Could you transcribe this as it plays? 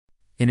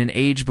In an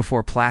age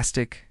before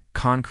plastic,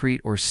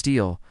 concrete, or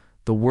steel,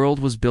 the world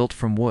was built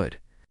from wood.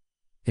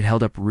 It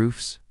held up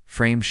roofs,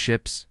 framed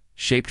ships,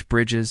 shaped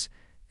bridges,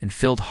 and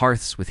filled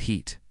hearths with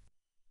heat.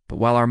 But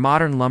while our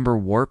modern lumber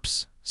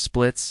warps,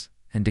 splits,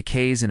 and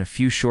decays in a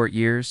few short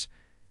years,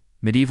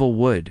 medieval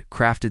wood,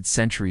 crafted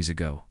centuries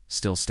ago,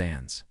 still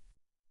stands.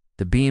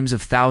 The beams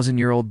of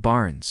thousand-year-old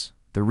barns,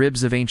 the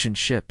ribs of ancient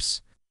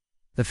ships,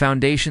 the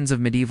foundations of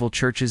medieval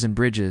churches and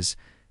bridges,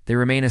 they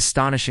remain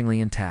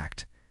astonishingly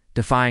intact,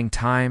 defying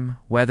time,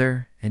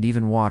 weather, and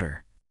even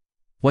water.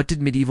 What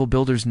did medieval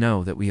builders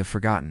know that we have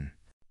forgotten?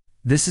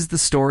 This is the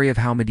story of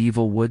how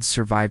medieval wood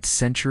survived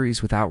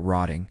centuries without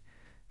rotting,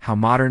 how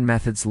modern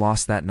methods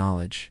lost that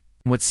knowledge,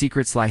 and what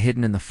secrets lie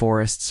hidden in the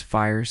forests,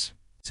 fires,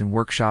 and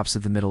workshops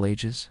of the Middle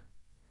Ages.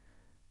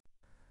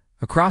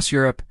 Across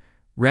Europe,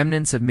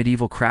 remnants of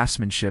medieval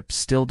craftsmanship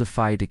still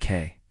defy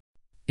decay.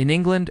 In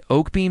England,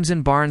 oak beams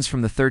in barns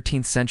from the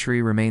 13th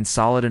century remain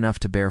solid enough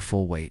to bear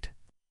full weight.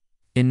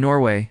 In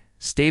Norway,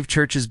 stave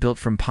churches built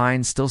from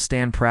pine still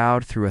stand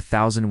proud through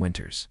 1,000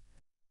 winters.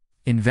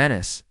 In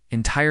Venice,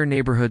 entire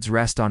neighborhoods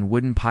rest on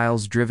wooden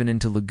piles driven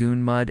into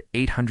lagoon mud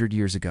 800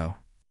 years ago.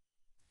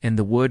 And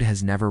the wood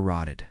has never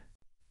rotted.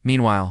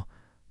 Meanwhile,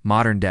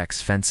 modern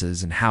decks,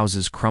 fences, and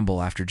houses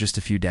crumble after just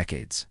a few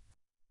decades.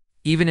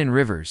 Even in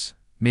rivers,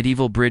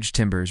 medieval bridge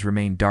timbers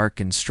remain dark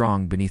and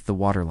strong beneath the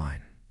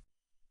waterline.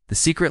 The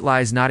secret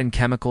lies not in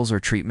chemicals or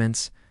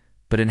treatments,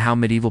 but in how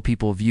medieval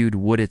people viewed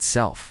wood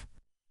itself.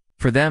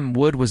 For them,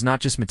 wood was not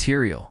just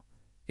material.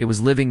 It was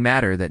living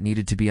matter that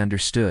needed to be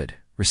understood,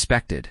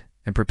 respected,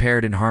 and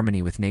prepared in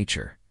harmony with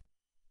nature.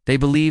 They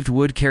believed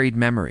wood carried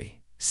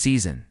memory,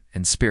 season,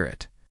 and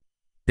spirit.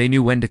 They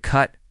knew when to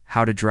cut,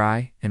 how to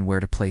dry, and where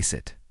to place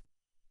it.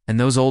 And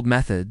those old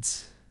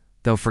methods,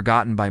 though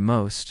forgotten by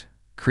most,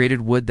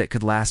 created wood that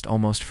could last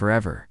almost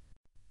forever.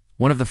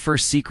 One of the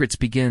first secrets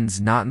begins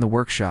not in the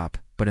workshop,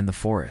 but in the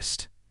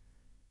forest.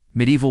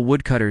 Medieval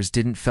woodcutters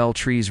didn't fell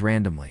trees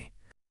randomly.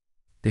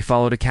 They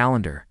followed a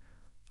calendar,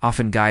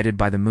 often guided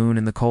by the moon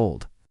and the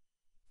cold.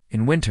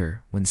 In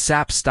winter, when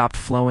sap stopped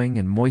flowing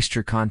and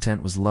moisture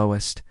content was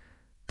lowest,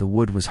 the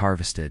wood was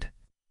harvested.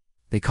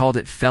 They called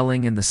it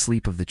felling in the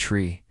sleep of the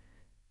tree.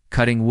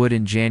 Cutting wood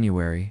in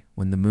January,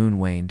 when the moon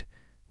waned,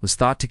 was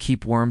thought to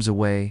keep worms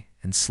away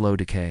and slow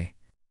decay.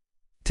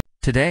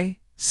 Today,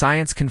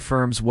 science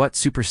confirms what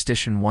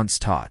superstition once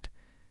taught.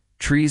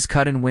 Trees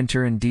cut in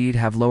winter indeed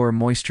have lower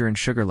moisture and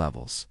sugar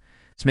levels,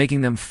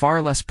 making them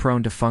far less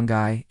prone to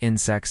fungi,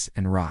 insects,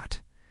 and rot.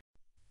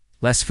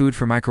 Less food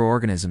for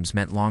microorganisms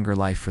meant longer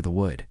life for the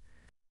wood.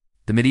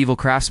 The medieval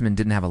craftsman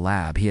didn't have a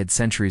lab, he had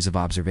centuries of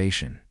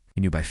observation. He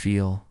knew by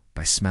feel,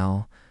 by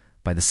smell,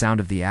 by the sound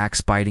of the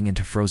axe biting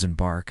into frozen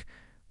bark,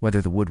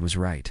 whether the wood was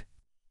right.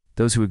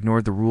 Those who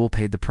ignored the rule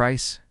paid the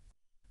price.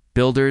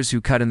 Builders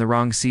who cut in the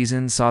wrong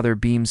season saw their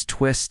beams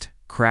twist,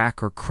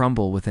 crack, or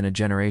crumble within a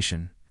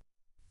generation.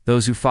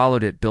 Those who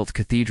followed it built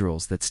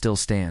cathedrals that still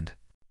stand.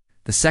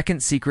 The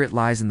second secret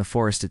lies in the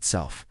forest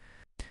itself.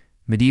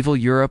 Medieval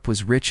Europe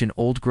was rich in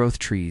old-growth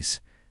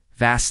trees,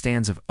 vast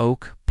stands of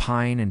oak,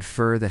 pine, and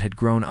fir that had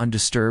grown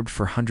undisturbed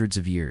for hundreds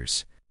of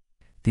years.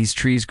 These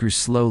trees grew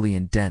slowly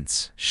in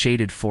dense,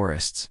 shaded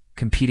forests,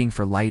 competing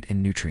for light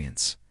and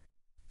nutrients.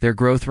 Their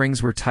growth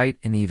rings were tight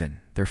and even,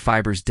 their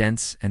fibers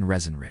dense and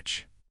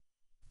resin-rich.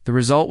 The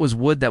result was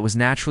wood that was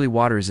naturally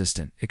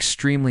water-resistant,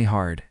 extremely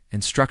hard,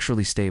 and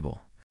structurally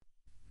stable.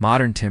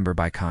 Modern timber,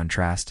 by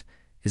contrast,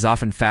 is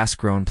often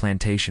fast-grown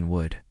plantation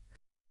wood.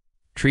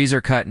 Trees are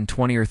cut in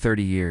 20 or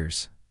 30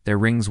 years, their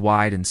rings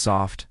wide and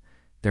soft,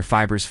 their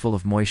fibers full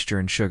of moisture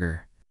and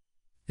sugar.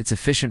 It's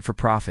efficient for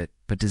profit,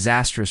 but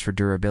disastrous for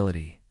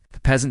durability. The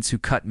peasants who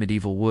cut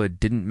medieval wood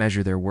didn't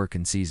measure their work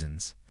in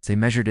seasons. They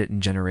measured it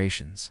in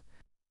generations.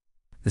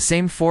 The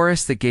same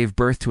forest that gave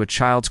birth to a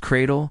child's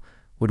cradle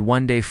would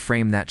one day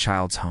frame that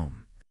child's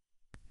home.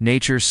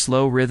 Nature's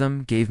slow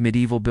rhythm gave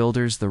medieval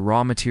builders the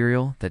raw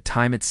material that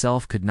time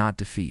itself could not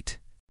defeat.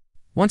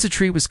 Once a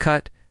tree was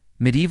cut,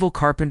 medieval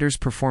carpenters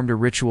performed a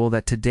ritual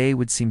that today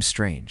would seem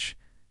strange.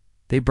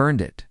 They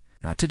burned it,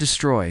 not to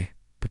destroy,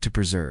 but to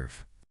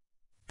preserve.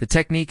 The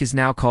technique is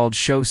now called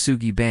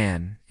shosugi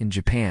ban in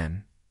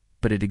Japan,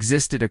 but it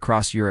existed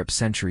across Europe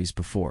centuries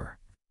before.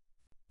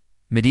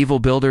 Medieval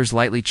builders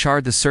lightly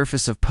charred the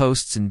surface of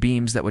posts and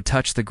beams that would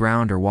touch the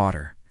ground or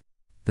water.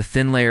 The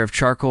thin layer of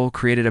charcoal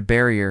created a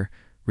barrier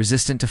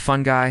resistant to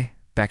fungi,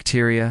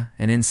 bacteria,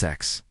 and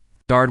insects.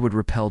 Chard would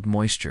repel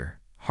moisture,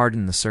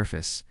 harden the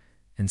surface,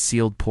 and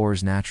sealed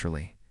pores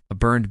naturally. A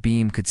burned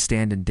beam could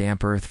stand in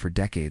damp earth for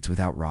decades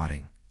without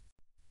rotting.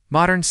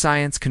 Modern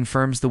science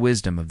confirms the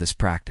wisdom of this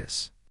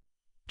practice.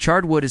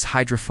 Charred wood is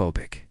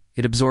hydrophobic.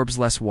 It absorbs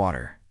less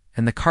water,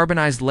 and the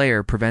carbonized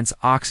layer prevents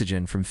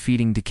oxygen from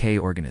feeding decay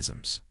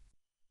organisms.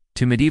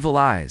 To medieval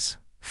eyes,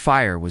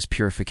 fire was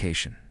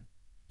purification.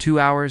 2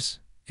 hours,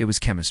 it was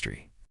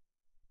chemistry.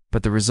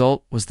 But the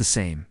result was the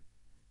same: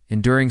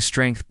 enduring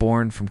strength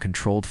born from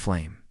controlled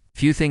flame.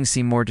 Few things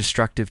seem more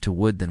destructive to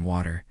wood than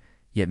water,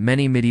 yet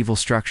many medieval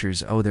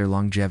structures owe their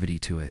longevity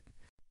to it.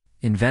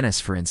 In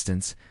Venice, for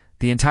instance,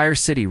 The entire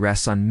city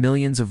rests on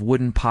millions of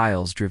wooden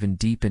piles driven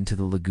deep into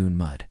the lagoon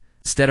mud.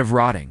 Instead of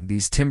rotting,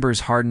 these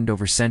timbers hardened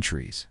over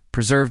centuries,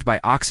 preserved by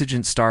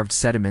oxygen-starved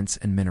sediments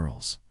and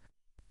minerals.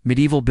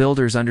 Medieval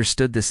builders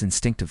understood this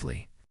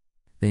instinctively.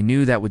 They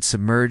knew that wood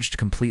submerged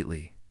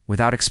completely,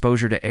 without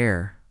exposure to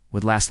air,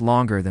 would last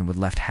longer than wood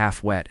left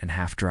half wet and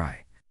half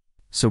dry.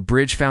 So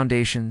bridge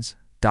foundations,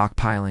 dock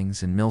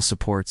pilings, and mill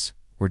supports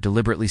were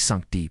deliberately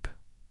sunk deep,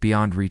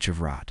 beyond reach of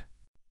rot.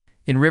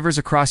 In rivers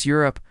across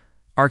Europe,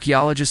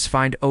 archaeologists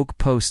find oak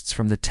posts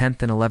from the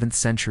 10th and 11th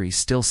centuries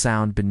still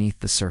sound beneath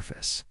the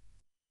surface.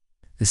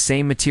 The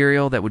same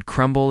material that would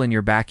crumble in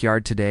your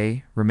backyard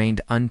today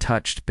remained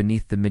untouched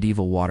beneath the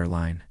medieval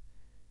waterline.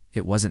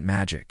 It wasn't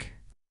magic.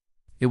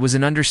 It was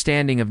an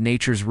understanding of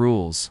nature's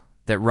rules,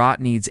 that rot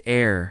needs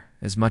air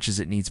as much as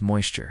it needs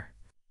moisture.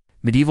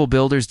 Medieval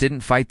builders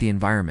didn't fight the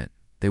environment,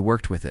 they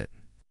worked with it.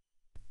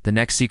 The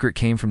next secret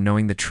came from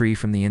knowing the tree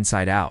from the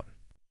inside out.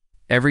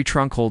 Every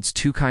trunk holds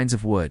two kinds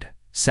of wood,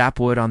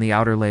 sapwood on the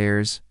outer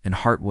layers and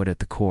heartwood at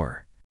the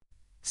core.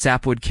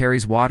 Sapwood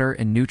carries water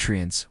and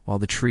nutrients while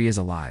the tree is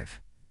alive.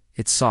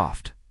 It's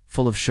soft,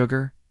 full of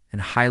sugar,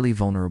 and highly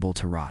vulnerable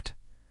to rot.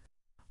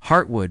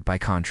 Heartwood, by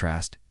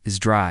contrast, is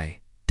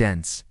dry,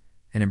 dense,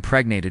 and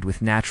impregnated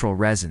with natural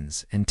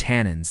resins and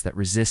tannins that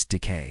resist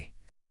decay.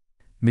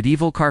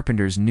 Medieval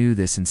carpenters knew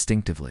this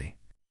instinctively.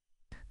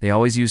 They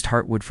always used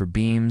heartwood for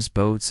beams,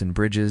 boats, and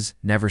bridges,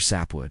 never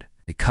sapwood.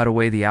 They cut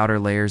away the outer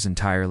layers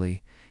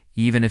entirely,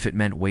 even if it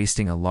meant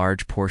wasting a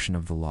large portion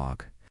of the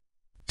log.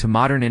 To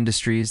modern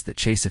industries that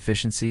chase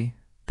efficiency,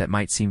 that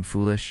might seem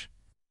foolish.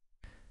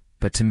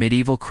 But to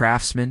medieval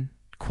craftsmen,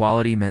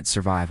 quality meant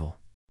survival.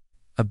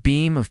 A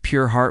beam of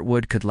pure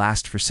heartwood could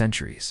last for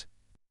centuries.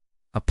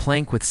 A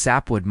plank with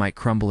sapwood might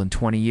crumble in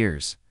 20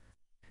 years.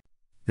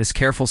 This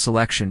careful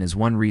selection is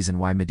one reason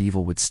why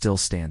medieval would still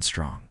stand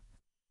strong.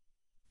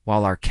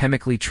 While our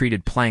chemically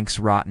treated planks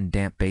rot in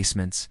damp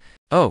basements,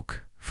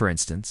 oak, for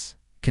instance,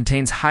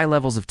 contains high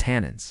levels of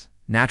tannins,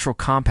 natural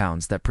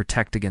compounds that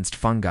protect against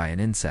fungi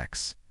and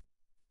insects.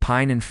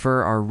 Pine and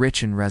fir are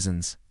rich in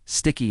resins,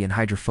 sticky and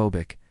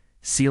hydrophobic,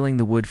 sealing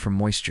the wood from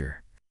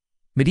moisture.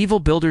 Medieval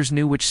builders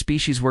knew which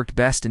species worked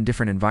best in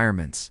different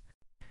environments.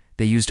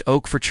 They used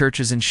oak for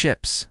churches and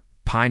ships,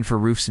 pine for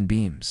roofs and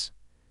beams,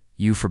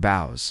 yew for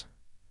boughs,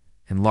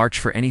 and larch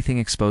for anything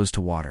exposed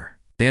to water.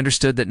 They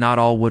understood that not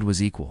all wood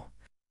was equal.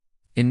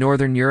 In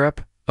northern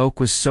Europe, oak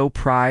was so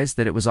prized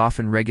that it was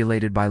often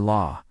regulated by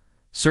law.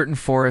 Certain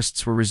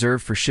forests were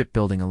reserved for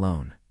shipbuilding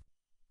alone.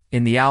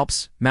 In the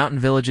Alps, mountain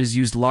villages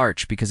used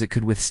larch because it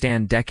could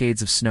withstand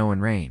decades of snow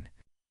and rain.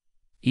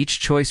 Each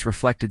choice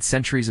reflected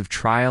centuries of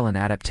trial and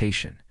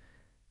adaptation.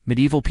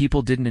 Medieval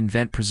people didn't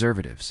invent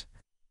preservatives.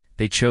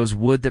 They chose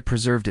wood that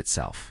preserved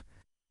itself.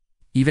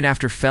 Even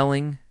after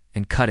felling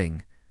and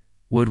cutting,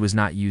 wood was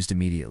not used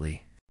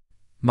immediately.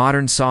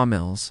 Modern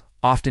sawmills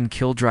often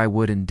kill dry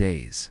wood in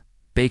days,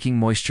 baking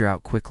moisture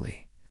out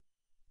quickly.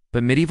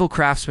 But medieval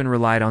craftsmen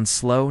relied on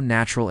slow,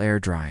 natural air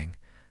drying,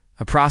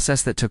 a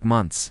process that took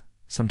months,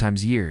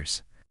 sometimes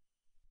years.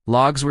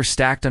 Logs were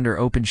stacked under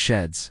open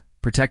sheds,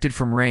 protected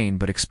from rain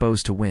but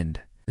exposed to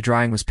wind. The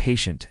drying was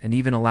patient and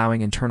even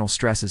allowing internal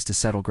stresses to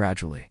settle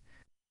gradually.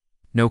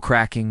 No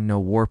cracking, no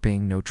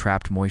warping, no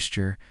trapped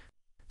moisture.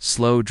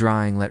 Slow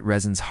drying let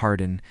resins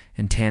harden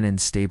and tannins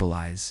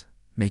stabilize,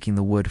 making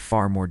the wood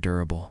far more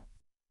durable.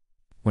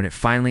 When it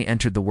finally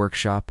entered the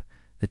workshop,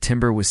 the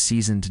timber was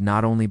seasoned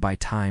not only by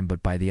time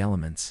but by the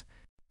elements.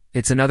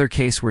 It's another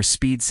case where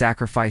speed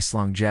sacrificed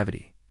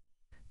longevity.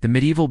 The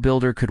medieval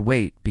builder could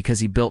wait because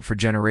he built for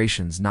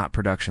generations, not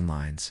production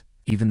lines.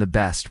 Even the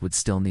best would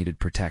still needed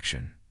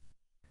protection.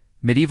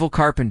 Medieval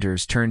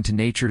carpenters turned to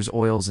nature's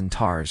oils and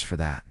tars for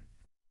that.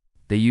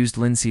 They used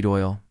linseed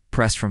oil,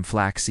 pressed from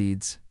flax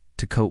seeds,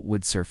 to coat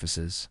wood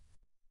surfaces.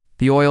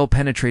 The oil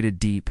penetrated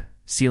deep,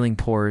 sealing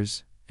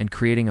pores and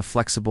creating a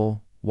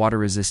flexible,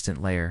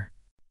 water-resistant layer.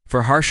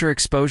 For harsher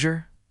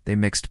exposure, they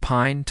mixed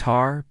pine,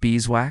 tar,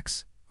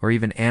 beeswax, or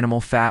even animal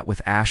fat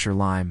with ash or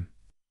lime.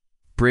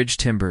 Bridge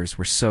timbers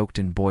were soaked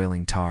in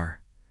boiling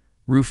tar.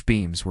 Roof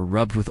beams were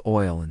rubbed with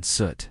oil and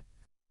soot.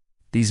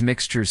 These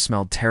mixtures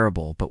smelled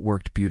terrible but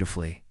worked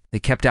beautifully. They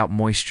kept out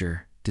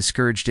moisture,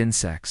 discouraged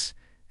insects,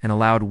 and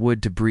allowed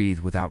wood to breathe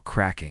without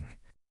cracking.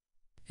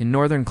 In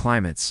northern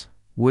climates,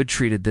 wood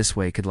treated this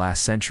way could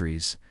last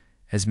centuries,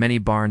 as many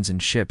barns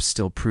and ships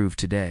still prove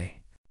today.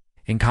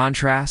 In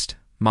contrast,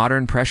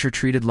 modern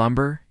pressure-treated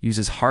lumber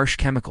uses harsh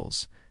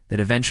chemicals that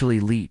eventually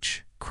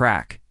leach,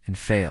 crack, and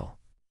fail.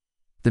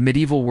 The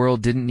medieval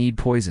world didn't need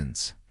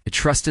poisons. It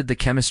trusted the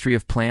chemistry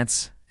of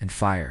plants and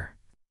fire.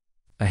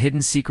 A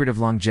hidden secret of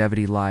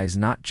longevity lies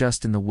not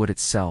just in the wood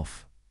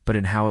itself, but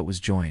in how it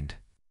was joined.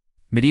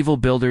 Medieval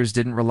builders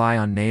didn't rely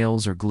on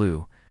nails or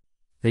glue.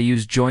 They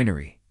used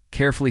joinery,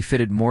 carefully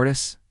fitted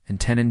mortise and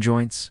tenon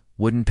joints,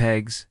 wooden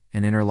pegs,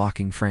 and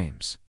interlocking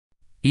frames.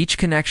 Each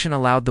connection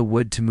allowed the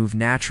wood to move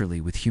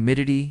naturally with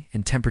humidity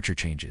and temperature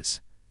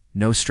changes.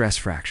 No stress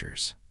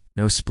fractures,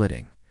 no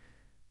splitting.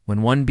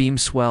 When one beam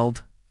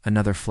swelled,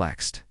 another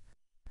flexed.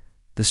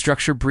 The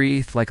structure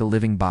breathed like a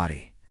living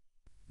body.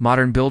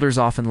 Modern builders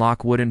often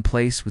lock wood in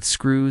place with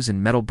screws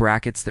and metal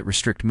brackets that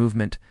restrict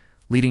movement,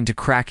 leading to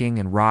cracking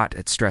and rot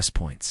at stress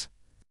points.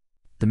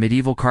 The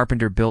medieval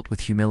carpenter built with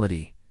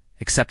humility,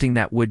 accepting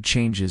that wood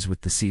changes with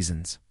the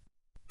seasons.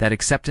 That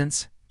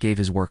acceptance gave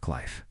his work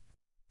life.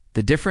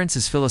 The difference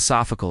is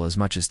philosophical as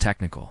much as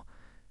technical.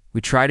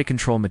 We try to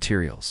control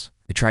materials.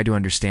 We try to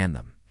understand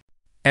them.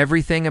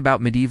 Everything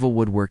about medieval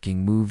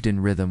woodworking moved in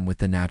rhythm with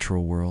the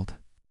natural world.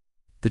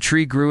 The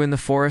tree grew in the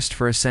forest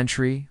for a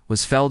century,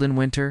 was felled in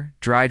winter,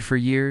 dried for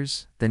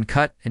years, then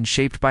cut and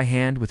shaped by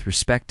hand with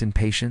respect and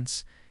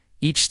patience.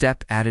 Each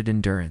step added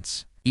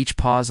endurance. Each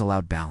pause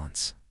allowed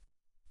balance.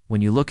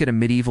 When you look at a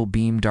medieval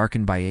beam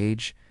darkened by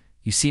age,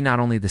 you see not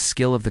only the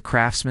skill of the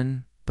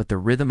craftsman, but the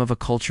rhythm of a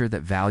culture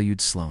that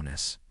valued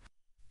slowness.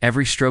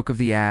 Every stroke of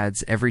the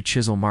adze, every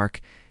chisel mark,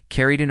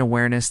 carried an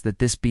awareness that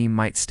this beam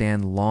might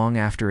stand long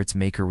after its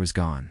maker was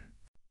gone.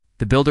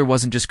 The builder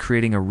wasn't just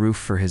creating a roof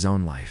for his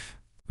own life.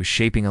 Was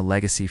shaping a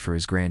legacy for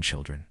his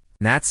grandchildren.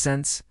 In that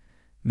sense,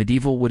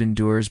 medieval wood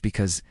endures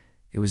because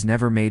it was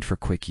never made for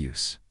quick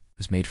use. It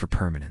was made for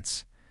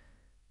permanence.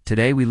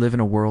 Today we live in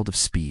a world of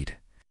speed.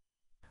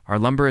 Our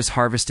lumber is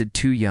harvested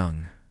too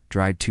young,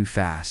 dried too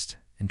fast,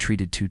 and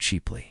treated too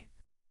cheaply.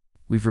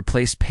 We've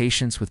replaced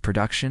patience with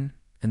production,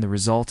 and the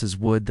result is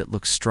wood that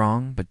looks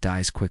strong but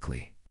dies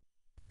quickly.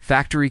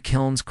 Factory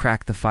kilns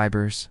crack the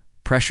fibers,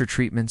 pressure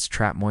treatments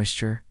trap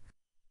moisture,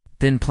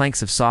 thin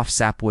planks of soft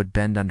sapwood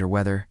bend under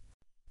weather.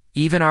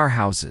 Even our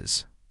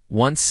houses,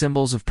 once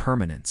symbols of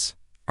permanence,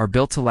 are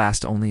built to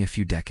last only a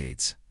few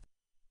decades.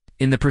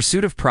 In the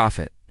pursuit of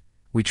profit,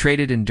 we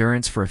traded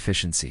endurance for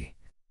efficiency,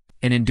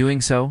 and in doing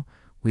so,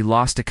 we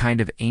lost a kind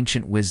of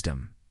ancient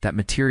wisdom that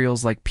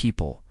materials like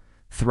people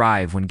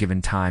thrive when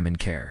given time and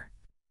care.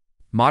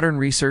 Modern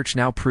research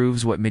now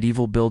proves what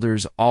medieval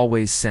builders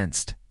always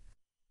sensed.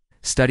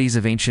 Studies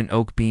of ancient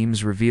oak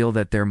beams reveal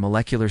that their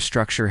molecular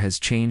structure has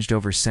changed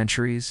over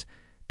centuries,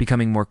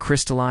 becoming more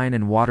crystalline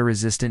and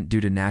water-resistant due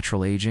to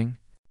natural aging.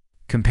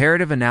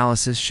 Comparative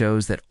analysis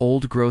shows that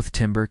old-growth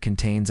timber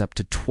contains up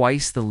to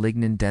twice the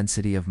lignin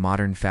density of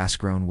modern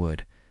fast-grown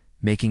wood,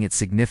 making it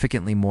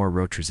significantly more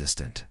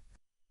rot-resistant.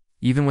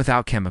 Even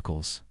without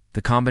chemicals,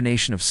 the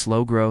combination of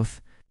slow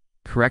growth,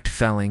 correct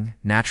felling,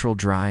 natural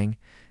drying,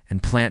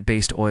 and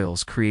plant-based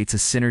oils creates a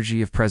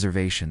synergy of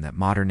preservation that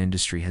modern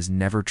industry has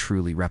never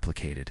truly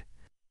replicated.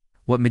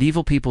 What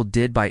medieval people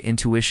did by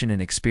intuition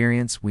and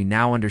experience, we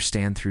now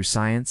understand through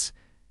science,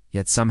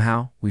 yet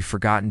somehow we've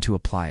forgotten to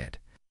apply it.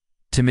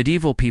 To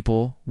medieval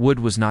people, wood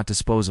was not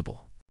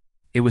disposable.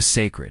 It was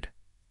sacred,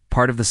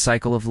 part of the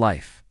cycle of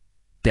life,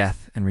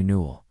 death, and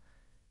renewal.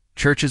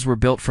 Churches were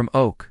built from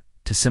oak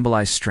to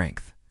symbolize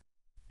strength.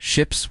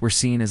 Ships were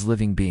seen as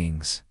living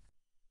beings.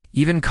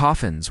 Even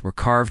coffins were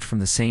carved from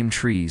the same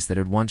trees that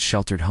had once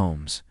sheltered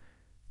homes.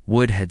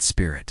 Wood had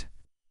spirit.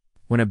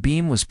 When a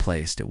beam was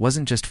placed, it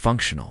wasn't just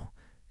functional.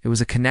 It was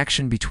a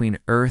connection between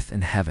earth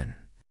and heaven.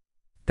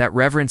 That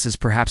reverence is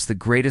perhaps the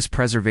greatest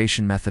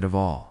preservation method of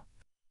all.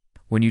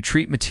 When you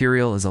treat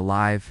material as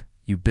alive,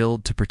 you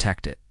build to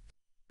protect it.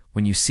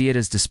 When you see it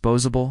as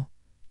disposable,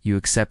 you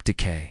accept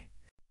decay.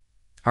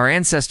 Our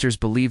ancestors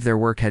believed their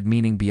work had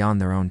meaning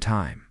beyond their own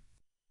time.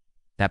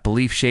 That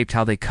belief shaped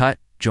how they cut,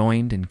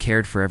 joined, and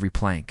cared for every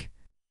plank.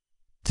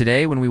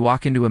 Today, when we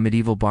walk into a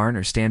medieval barn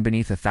or stand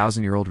beneath a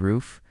 1,000-year-old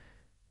roof,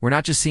 we're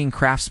not just seeing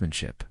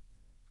craftsmanship.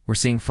 We're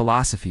seeing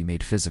philosophy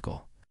made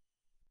physical.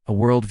 A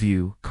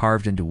worldview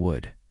carved into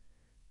wood.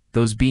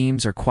 Those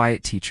beams are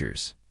quiet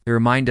teachers. They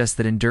remind us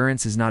that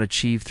endurance is not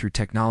achieved through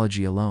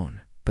technology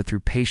alone, but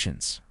through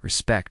patience,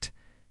 respect,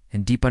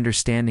 and deep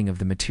understanding of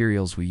the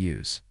materials we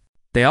use.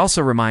 They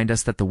also remind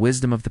us that the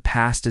wisdom of the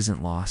past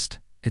isn't lost.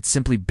 It's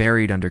simply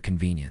buried under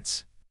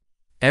convenience.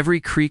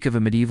 Every creak of a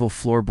medieval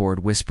floorboard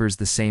whispers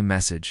the same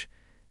message.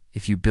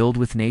 If you build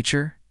with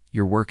nature,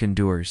 your work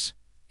endures.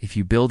 If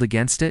you build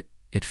against it,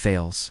 it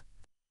fails.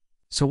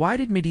 So why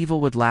did medieval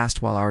wood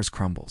last while ours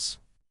crumbles?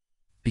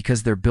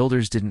 Because their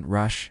builders didn't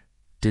rush,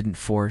 didn't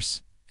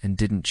force, and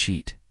didn't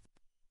cheat.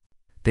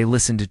 They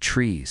listened to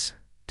trees,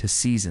 to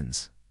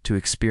seasons, to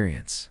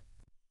experience.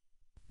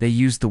 They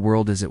used the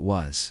world as it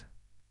was,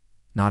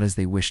 not as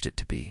they wished it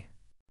to be.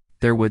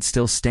 Their wood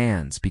still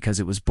stands because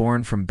it was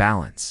born from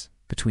balance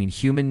between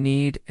human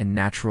need and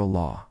natural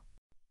law.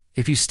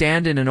 If you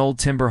stand in an old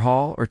timber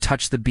hall or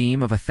touch the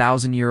beam of a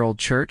 1,000-year-old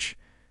church,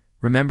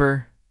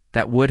 remember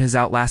that wood has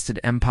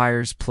outlasted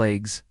empires,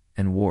 plagues,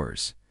 and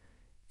wars.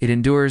 It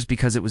endures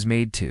because it was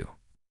made to.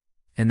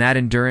 And that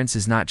endurance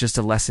is not just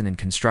a lesson in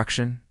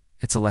construction,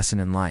 it's a lesson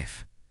in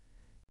life.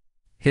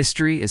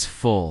 History is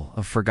full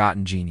of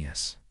forgotten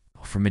genius,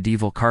 from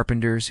medieval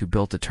carpenters who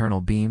built eternal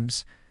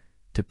beams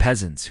to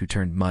peasants who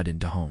turned mud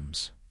into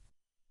homes.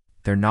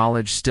 Their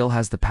knowledge still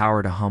has the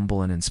power to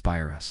humble and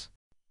inspire us.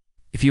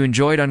 If you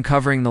enjoyed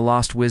uncovering the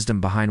lost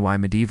wisdom behind why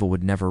medieval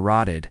wood never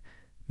rotted,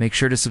 make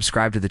sure to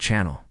subscribe to the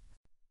channel.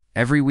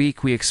 Every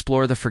week we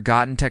explore the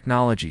forgotten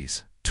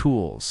technologies,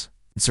 tools,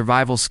 and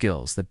survival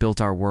skills that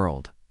built our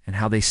world, and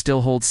how they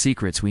still hold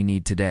secrets we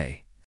need today.